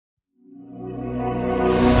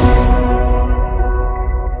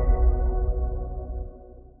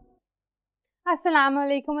अस्सलाम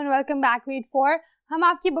वालेकुम and welcome back read 4। हम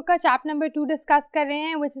आपकी बुक का चैप्टर नंबर 2 डिस्कस कर रहे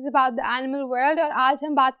हैं which is about the animal world और आज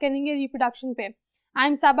हम बात करेंगे रिप्रोडक्शन पे। I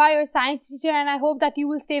am Saba your science teacher and I hope that you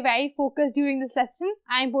will stay very focused during this lesson.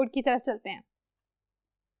 I am board की तरफ चलते हैं।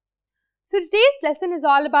 So today's lesson is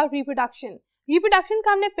all about reproduction. Reproduction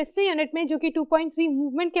का हमने पिछले यूनिट में जो कि 2.3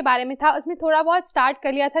 मूवमेंट के बारे में था उसमें थोड़ा बहुत स्टार्ट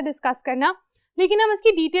कर लिया था डिस्कस करना, लेकिन हम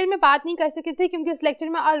उसकी डिटेल में बात नहीं कर सके थे क्योंकि उस लेक्चर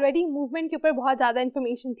में ऑलरेडी मूवमेंट के ऊपर बहुत ज़्यादा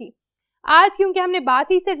इन्फॉर्मेशन थी। आज क्योंकि हमने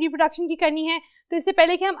बात ही सिर्फ रिप्रोडक्शन की करनी है तो इससे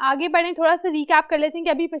पहले कि हम आगे बढ़ें थोड़ा सा रिकैप कर लेते हैं कि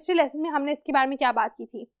अभी पिछले लेसन में हमने इसके बारे में क्या बात की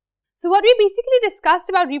थी। So what we basically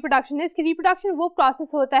discussed about reproduction is कि रिप्रोडक्शन वो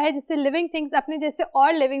प्रोसेस होता है जिससे लिविंग थिंग्स अपने जैसे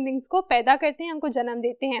और लिविंग थिंग्स को पैदा करते हैं, उनको जन्म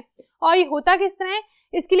देते हैं। और ये होता किस तरह है,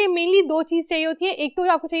 इसके लिए मेनली दो चीज़ चाहिए होती है। एक तो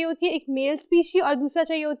आपको चाहिए होती है एक मेल स्पीशी और दूसरा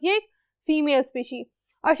चाहिए होती है एक फीमेल स्पीशी।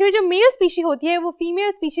 और फिर जो मेल स्पीशी होती है वो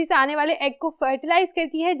फीमेल स्पीशी से आने वाले एग को फर्टिलाइज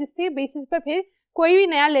करती है जिसके बेसिस पर फिर कोई भी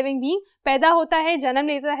नया लिविंग बीइंग पैदा होता है, जन्म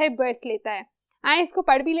लेता है, बर्थ लेता है। आइए इसको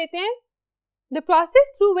पढ़ भी लेते हैं। The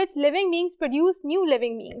process through which living beings produce new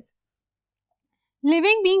living beings.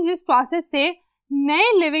 Living beings जिस प्रोसेस से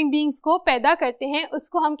नए लिविंग बीइंग्स को पैदा करते हैं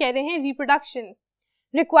उसको हम कह रहे हैं reproduction.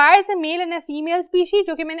 Requires a male and a female species,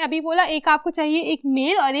 जो कि मैंने अभी बोला एक आपको चाहिए एक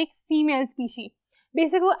मेल और एक फीमेल स्पीशी।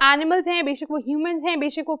 बेशक वो एनिमल्स हैं, बेशक वो ह्यूमंस हैं,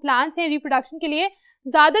 बेशक वो प्लांट्स हैं, रिप्रोडक्शन के लिए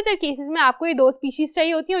ज़्यादातर केसेस में आपको ये दो स्पीशीज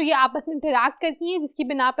चाहिए होती हैं और ये आपस में इंटरैक्ट करती हैं जिसकी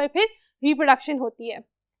बिना पर फिर रिप्रोडक्शन होती है।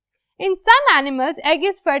 इन some animals egg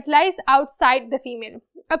is fertilised outside the female.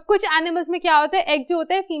 अब कुछ एनिमल्स में क्या होता है, एग जो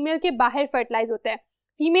होता है फीमेल के बाहर फर्टिलाइज होता है।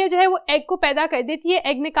 फीमेल जो है वो एग को पैदा कर देती है,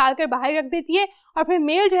 एग निकाल कर बाहर रख देती है और फिर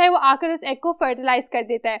मेल जो है वो आकर उस एग को फर्टिलाइज कर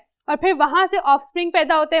देता है और फिर वहां से ऑफस्प्रिंग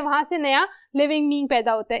पैदा होता है, वहां से नया लिविंग बीइंग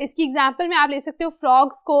पैदा होता है। इसकी एग्जांपल में आप ले सकते हो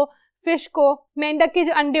फ्रॉग्स को, फिश को, मेंढक के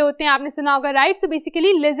जो अंडे होते हैं आपने सुना होगा, राइट। सो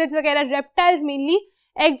बेसिकली लिजर्ड्स वगैरह रेप्टाइल्स मेनली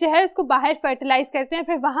एग जो है उसको बाहर फर्टिलाइज करते हैं,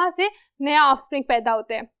 फिर वहां से नया ऑफस्प्रिंग पैदा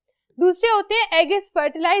होता है। दूसरे होते हैं egg is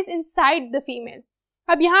fertilise inside the female.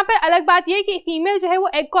 अब यहाँ पर अलग बात यह है कि फीमेल जो है वो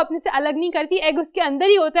एग को अपने से अलग नहीं करती, एग उसके अंदर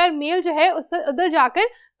ही होता है और मेल जो है उससे उधर जाकर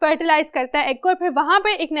फर्टिलाइज करता है एग को और फिर वहां पर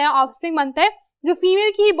एक नया ऑफस्प्रिंग बनता है जो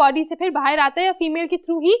फीमेल की ही बॉडी से फिर बाहर आता है या फीमेल के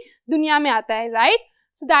थ्रू ही दुनिया में आता है, right.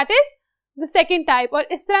 So that is the second type. और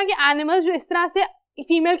इस तरह के एनिमल्स जो इस तरह से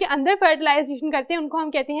फीमेल के अंदर फर्टिलाइजेशन करते हैं उनको हम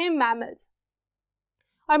कहते हैं मैमल्स।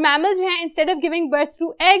 और मैमल्स जो है instead of giving birth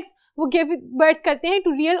through eggs वो गिव बर्थ करते हैं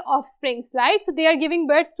to real offsprings, right. So they are giving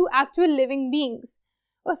birth through actual living beings.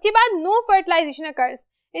 उसके बाद नो फर्टिलाइजेशन अकर्स।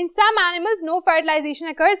 इन some animals no fertilisation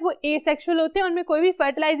occurs, वो asexual होते हैं, उनमें कोई भी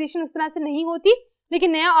फर्टिलाइजेशन उस तरह से नहीं होती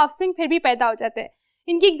लेकिन नया ऑफस्प्रिंग फिर भी पैदा हो जाता है।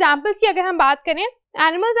 इनकी एग्जांपल्स की अगर हम बात करें,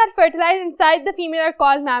 animals are fertilised inside the female are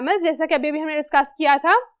called mammals. जैसा कि अभी हमने डिस्कस किया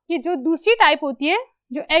था कि जो दूसरी टाइप होती है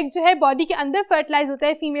जो एग जो है बॉडी के अंदर फर्टिलाइज होता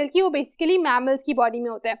है फीमेल की, वो बेसिकली मैमल्स की बॉडी में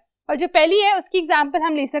होता है। और जो पहली है उसकी एग्जाम्पल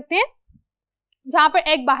हम ले सकते हैं जहाँ पर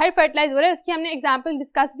एग बाहर फर्टिलाइज हो रहा है, उसकी हमने एग्जाम्पल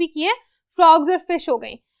डिस्कस भी की है, फ्रॉग्स और फिश हो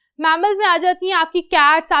गई। मैमल्स में आ जाती हैं आपकी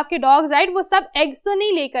कैट्स, आपके डॉग्स, राइट। वो सब एग्स तो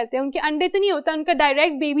नहीं ले करते, उनके अंडे तो नहीं होता, उनका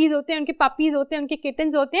डायरेक्ट बेबीज होते हैं, उनके पपीज होते हैं, उनके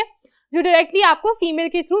किटन्स होते हैं जो डायरेक्टली आपको फीमेल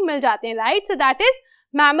के थ्रू मिल जाते हैं, right. So that is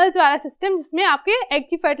mammals वाला सिस्टम जिसमें आपके एग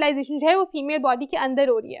की फर्टिलाइजेशन जो है वो फीमेल बॉडी के अंदर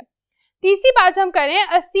हो रही है। तीसरी बात जो हम करें,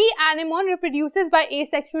 अ सी anemone reproduces bye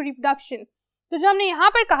asexual reproduction. तो जो हमने यहाँ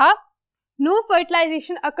पर कहा नो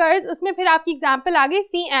फर्टिलाइजेशन अकर्स, उसमें फिर आपकी एग्जाम्पल आ गई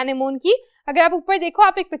सी एनिमोन की। अगर आप ऊपर देखो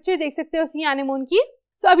आप एक पिक्चर देख सकते हो सी एनिमोन की।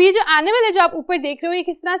 तो अब ये जो एनिमल है जो आप ऊपर देख रहे हो ये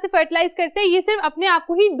किस तरह से फर्टिलाइज करते हैं, ये सिर्फ अपने आप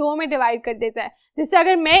को ही दो में डिवाइड कर देता है। जैसे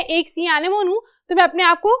अगर मैं एक सी एनिमोन हूँ तो मैं अपने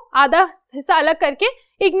आप को आधा हिस्सा अलग करके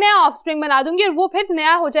एक नया ऑफस्प्रिंग बना दूंगी और वो फिर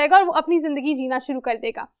नया हो जाएगा और वो अपनी जिंदगी जीना शुरू कर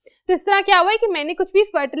देगा। तो इस तरह क्या हुआ है कि मैंने कुछ भी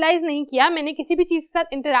फर्टिलाइज नहीं किया, मैंने किसी भी चीज के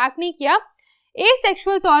साथ इंटरैक्ट नहीं किया,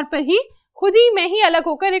 एसेक्सुअल तौर पर ही खुद ही मैं ही अलग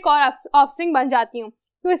होकर एक और ऑफस्प्रिंग बन जाती हूँ।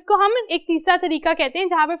 तो इसको हम एक तीसरा तरीका कहते हैं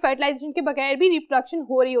जहाँ पर फर्टिलाइजेशन के बगैर भी रिप्रोडक्शन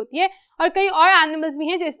हो रही होती है। और कई और एनिमल्स भी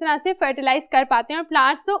हैं जो इस तरह से फर्टिलाइज कर पाते हैं और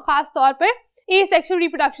प्लांट्स तो खास तौर पर एसेक्सुअल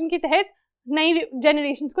रिप्रोडक्शन के तहत नई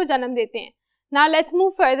जनरेशंस को जन्म देते हैं। Now let's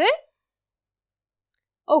move further.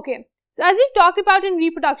 Okay, so as we talk about in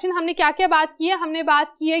reproduction हमने क्या क्या बात की है, हमने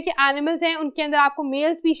बात की है कि एनिमल्स हैं उनके अंदर आपको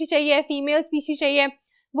मेल स्पीशी चाहिए, फीमेल स्पीशी चाहिए,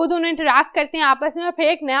 वो दोनों इंटरैक्ट करते हैं आपस में और फिर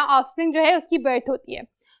एक नया ऑफस्प्रिंग जो है उसकी बर्थ होती है।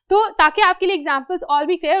 तो ताकि आपके लिए एग्जांपल्स और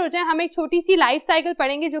भी क्लियर हो जाए हम एक छोटी सी लाइफ साइकिल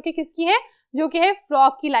पढ़ेंगे जो कि किसकी है, जो कि है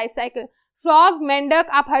फ्रॉग की लाइफ साइकिल। फ्रॉग, मेंढक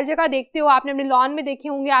आप हर जगह देखते हो, आपने अपने लॉन में देखे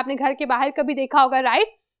होंगे, आपने घर के बाहर कभी देखा होगा,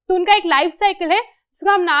 राइट। तो उनका एक लाइफ साइकिल है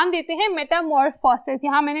जिसका हम नाम देते हैं मेटामॉर्फोसिस।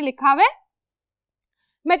 यहाँ मैंने लिखा हुआ है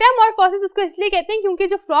मेटामॉर्फोसिस। उसको इसलिए कहते हैं क्योंकि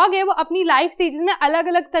जो फ्रॉग है वो अपनी लाइफ स्टेजेस में अलग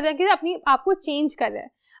अलग तरीके से अपनी आप को चेंज कर रहा है,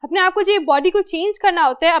 अपने आप को जो बॉडी को चेंज करना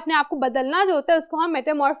होता है, अपने आप को बदलना जो होता है उसको हम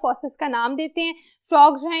मेटामॉर्फोसिस का नाम देते हैं।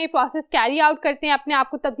 फ्रॉग्स जो हैं ये प्रोसेस कैरी आउट करते हैं, अपने आप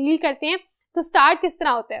को तब्दील करते हैं तो स्टार्ट किस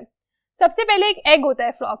तरह होता है? सबसे पहले एक एग होता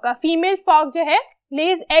है फ्रॉग का। फीमेल फ्रॉग जो है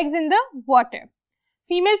लेज eggs in the water.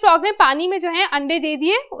 Female frog ने पानी में जो है अंडे दे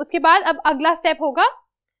दिए। उसके बाद अब अगला स्टेप होगा,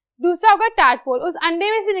 दूसरा होगा टैडपोल। उस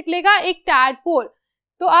अंडे में से निकलेगा एक टैडपोल।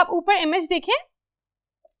 तो आप ऊपर इमेज देखें,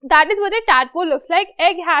 that is what a tadpole looks like.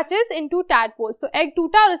 Egg hatches into tadpoles. तो एग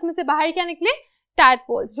टूटा और उसमें से बाहर क्या निकले?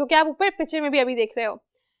 टैडपोल्स, जो कि आप ऊपर पिक्चर में भी अभी देख रहे हो।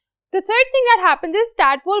 The third thing that happens is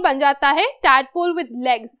tadpole बन जाता है टैडपोल विद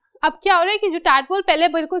लेग्स। अब क्या हो रहा है कि जो टैडपोल पहले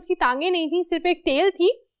बिल्कुल उसकी टांगे नहीं थी, सिर्फ एक टेल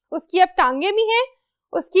थी, उसकी अब टांगे भी हैं,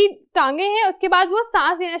 उसकी टांगे हैं। उसके बाद वो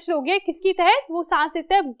सांस लेना शुरू हो गया। किसकी तहत? वो सांस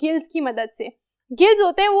लेता है गिल्स की मदद से। गिल्स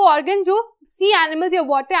होते हैं वो ऑर्गन जो सी एनिमल्स या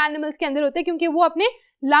वाटर एनिमल्स के अंदर होते हैं, क्योंकि वो अपने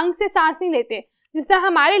लंग्स से सांस नहीं लेते। जिस तरह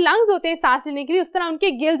हमारे लंग्स होते हैं सांस लेने के लिए, उस तरह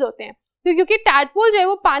उनके गिल्स होते हैं। तो क्योंकि टैडपोल जो है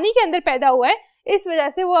वो पानी के अंदर पैदा हुआ है, इस वजह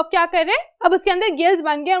से वो अब क्या कर रहे हैं, अब उसके अंदर गिल्स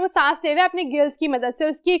बन गए और वो सांस ले रहा है अपने गिल्स की मदद से।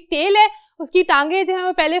 उसकी एक टेल है, उसकी टांगे जो है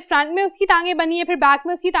वो पहले फ्रंट में उसकी टांगे बनी है, फिर बैक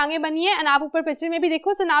में उसकी टांगे बनी है। एंड आप ऊपर पिक्चर में भी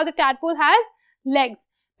देखो, so now the tadpole has legs.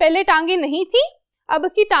 पहले टांगे नहीं थी, अब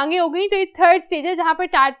उसकी टांगे हो गई। तो ये थर्ड स्टेज है जहां पर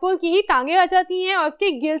टैडपोल की ही टांगे आ जाती हैं और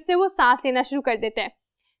उसके गिल्स से वो सांस लेना शुरू कर देते हैं।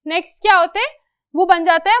 नेक्स्ट क्या होता है? वो बन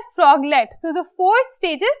जाता है फ्रॉगलेट। तो the fourth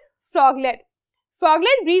stage is फ्रॉगलेट।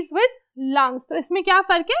 फ्रॉगलेट breathes with lungs. तो इसमें क्या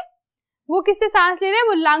फर्क है? वो किससे सांस ले रहे हैं?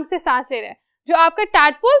 वो लंग्स से सांस ले रहे हैं। जो आपका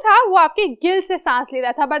टैडपोल था वो आपके गिल से सांस ले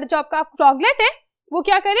रहा था, बट जो आपका फ्रॉगलेट है वो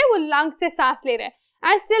क्या कर रहे हैं? वो लंग्स से सांस ले रहे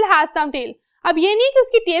हैं and still has some tell. अब ये नहीं कि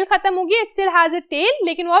उसकी टेल खत्म होगी, it still has a tell,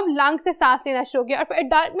 लेकिन वो अब लंग्स से सांस लेना शुरू हो गया। और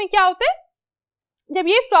एडल्ट में क्या होता है? जब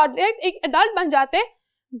ये फ्रॉगलेट एक एडल्ट बन जाते हैं,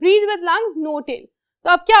 breathe with lungs no tell, तो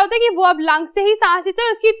अब क्या होता है कि वो अब लंग्स से ही सांस लेते हैं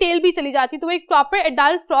और उसकी टेल भी चली जाती है। तो वो एक प्रॉपर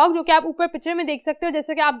एडल्ट फ्रॉग, जो कि आप ऊपर पिक्चर में देख सकते हो,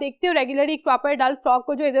 जैसे कि आप देखते हो रेगुलरली एक प्रॉपर एडल्ट फ्रॉग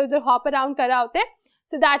को जो इधर उधर हॉप अराउंड कर रहा होता है।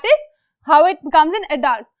 So that is how it becomes an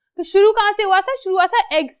adult. तो शुरू कहां से हुआ था? शुरू हुआ था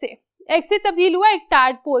एग से। एग से तब्दील हुआ एक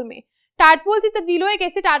टैडपोल में, टैडपोल से तब्दील हुआ एक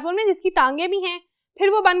ऐसे टैडपोल में जिसकी टांगे भी हैं, फिर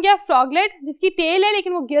वो बन गया फ्रॉगलेट जिसकी टेल है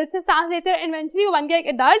लेकिन वो गिल से सांस लेते हैं। इवेंचुअली वो बन गया एक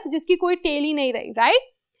एडल्ट जिसकी कोई टेल ही नहीं रही, राइट?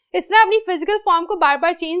 इस तरह अपनी फिजिकल फॉर्म को बार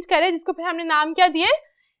बार चेंज करे, जिसको फिर हमने नाम क्या दिया?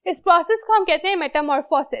 इस प्रोसेस को हम कहते हैं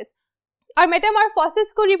मेटामॉर्फोसिस। और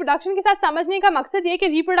मेटामॉर्फोसिस को रिप्रोडक्शन के साथ समझने का मकसद ये कि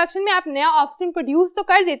रिप्रोडक्शन में आप नया ऑफस्प्रिंग प्रोड्यूस तो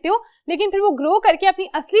कर देते हो, लेकिन फिर वो ग्रो करके अपनी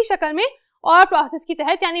असली शक्ल में और प्रोसेस की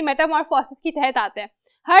तहत यानी मेटामॉर्फोसिस की तहत आता है।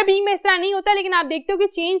 हर बीइंग में इस तरह नहीं होता, लेकिन आप देखते हो कि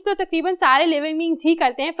चेंज तो तकरीबन सारे लिविंग बीइंग्स ही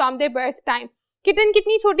करते हैं from there birth time. Kitten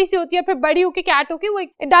कितनी छोटी सी होती है, फिर बड़ी होकर कैट होकर वो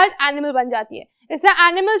एक एडल्ट एनिमल बन जाती है। इस तरह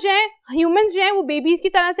एनिमल्स जो है, ह्यूमंस जो है, वो बेबीज की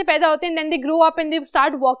तरह से पैदा होते हैं, then they grow up and they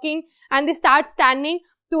start walking and they start standing,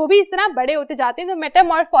 तो वो भी इस तरह बड़े होते जाते हैं। तो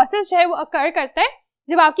मेटामॉर्फोसिस जो है वो अकर करता है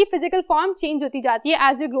जब आपकी फिजिकल फॉर्म चेंज होती जाती है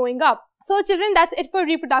as you growing up. So children, that's it for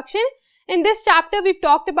reproduction. In this chapter we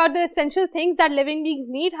talked about the essential things that living beings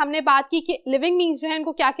need. हमने बात की कि लिविंग बीइंग्स जो है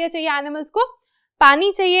इनको क्या क्या चाहिए। एनिमल्स को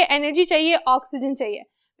पानी चाहिए, एनर्जी चाहिए, ऑक्सीजन चाहिए।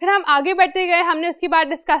 फिर हम आगे बढ़ते गए, हमने उसके बाद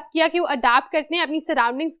डिस्कस किया कि वो अडाप्ट करते हैं अपनी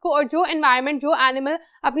सराउंडिंग्स को, और जो एनवायरनमेंट, जो एनिमल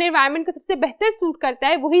अपने एनवायरनमेंट को सबसे बेहतर सूट करता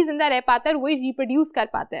है वही जिंदा रह पाता है और वही रिप्रोड्यूस कर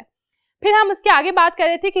पाता है। फिर हम उसके आगे बात कर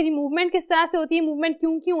रहे थे कि मूवमेंट किस तरह से होती है, मूवमेंट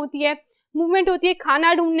क्यों होती है। मूवमेंट होती है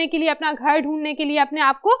खाना ढूंढने के लिए, अपना घर ढूंढने के लिए, अपने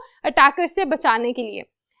आप को अटैकर से बचाने के लिए।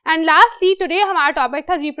 एंड लास्टली टुडे हमारा टॉपिक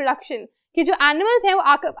था रिप्रोडक्शन, कि जो एनिमल्स हैं वो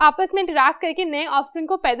आपस में इंटरैक्ट करके नए ऑफस्प्रिंग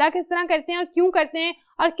को पैदा किस तरह करते हैं और क्यों करते हैं,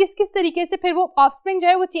 और किस किस तरीके से फिर वो ऑफस्प्रिंग जो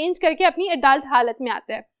है वो चेंज करके अपनी एडल्ट हालत में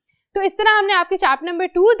आता है। तो इस तरह हमने आपके chapter number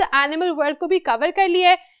 2 the animal world को भी कवर कर लिया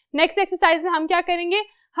है। नेक्स्ट एक्सरसाइज में हम क्या करेंगे?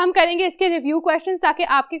 हम करेंगे इसके रिव्यू क्वेश्चंस, ताकि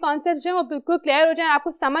आपके कॉन्सेप्ट्स जो हैं वो बिल्कुल क्लियर हो जाए,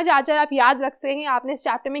 आपको समझ आ जाए, आप याद रख सकें आपने इस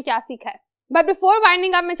चैप्टर में क्या सीखा है। बट बिफोर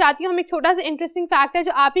वाइंडिंग अप मैं चाहती हूँ हम एक छोटा सा इंटरेस्टिंग फैक्ट है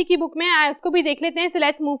जो आप ही की बुक में आया उसको भी देख लेते हैं। So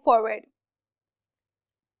let's move forward.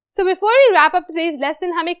 So before we wrap up today's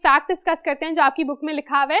lesson, हम एक फैक्ट डिस्कस करते हैं जो आपकी बुक में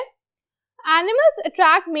लिखा हुआ है। एनिमल्स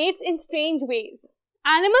अट्रैक्ट मेट्स इन स्ट्रेंज वेज।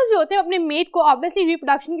 एनिमल्स जो होते हैं अपने मेट को, ऑब्वियसली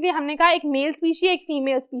रिप्रोडक्शन के लिए हमने कहा एक मेल स्पीशी है, एक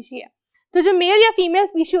फीमेल स्पीशी है। तो जो मेल या फीमेल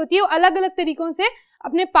स्पीशी होती है वो अलग अलग तरीकों से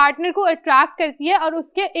अपने पार्टनर को अट्रैक्ट करती है, और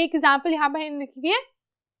उसके एक एग्जाम्पल यहाँ पर लिखी है।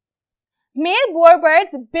 मेल बोअर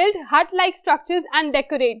बर्ड्स बिल्ड हट like structures and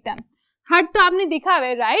decorate them. हट तो आपने देखा हुआ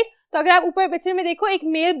है, राइट? तो अगर आप ऊपर पिक्चर में देखो, एक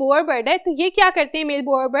मेल बोअर बर्ड है, तो ये क्या करते हैं मेल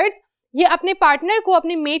बोअर बर्ड्स? ये अपने पार्टनर को,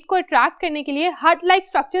 अपने मेट को अट्रैक्ट करने के लिए हट लाइक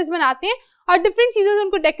स्ट्रक्चर्स बनाते हैं और डिफरेंट चीजों से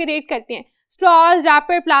उनको डेकोरेट करते हैं। स्ट्रॉज,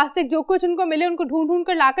 रैपर, प्लास्टिक, जो कुछ उनको मिले उनको ढूंढ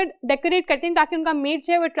कर लाकर डेकोरेट करते हैं ताकि उनका मेट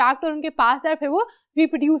जो है वो अट्रैक्ट और उनके पास है, फिर वो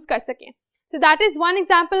रिप्रोड्यूस कर सकें। So that is one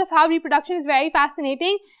example of how reproduction is very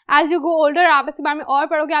fascinating. As you go older, आप इसके बारे में और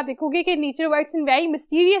पढ़ोगे, आप देखोगे कि nature works in very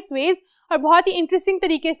mysterious ways, और बहुत ही इंटरेस्टिंग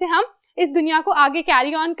तरीके से हम इस दुनिया को आगे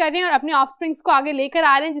कैरी ऑन कर रहे हैं और अपने ऑफस्प्रिंग्स को आगे लेकर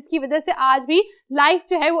आ रहे हैं, जिसकी वजह से आज भी लाइफ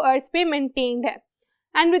जो है वो अर्थ पे मेंटेन्ड है।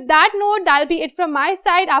 And with that note that B it from my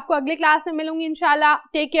side. आपको अगले क्लास में मिलूंगी इंशाल्लाह.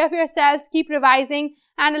 Take care of yourselves, keep revising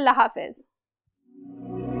and Allah Hafiz.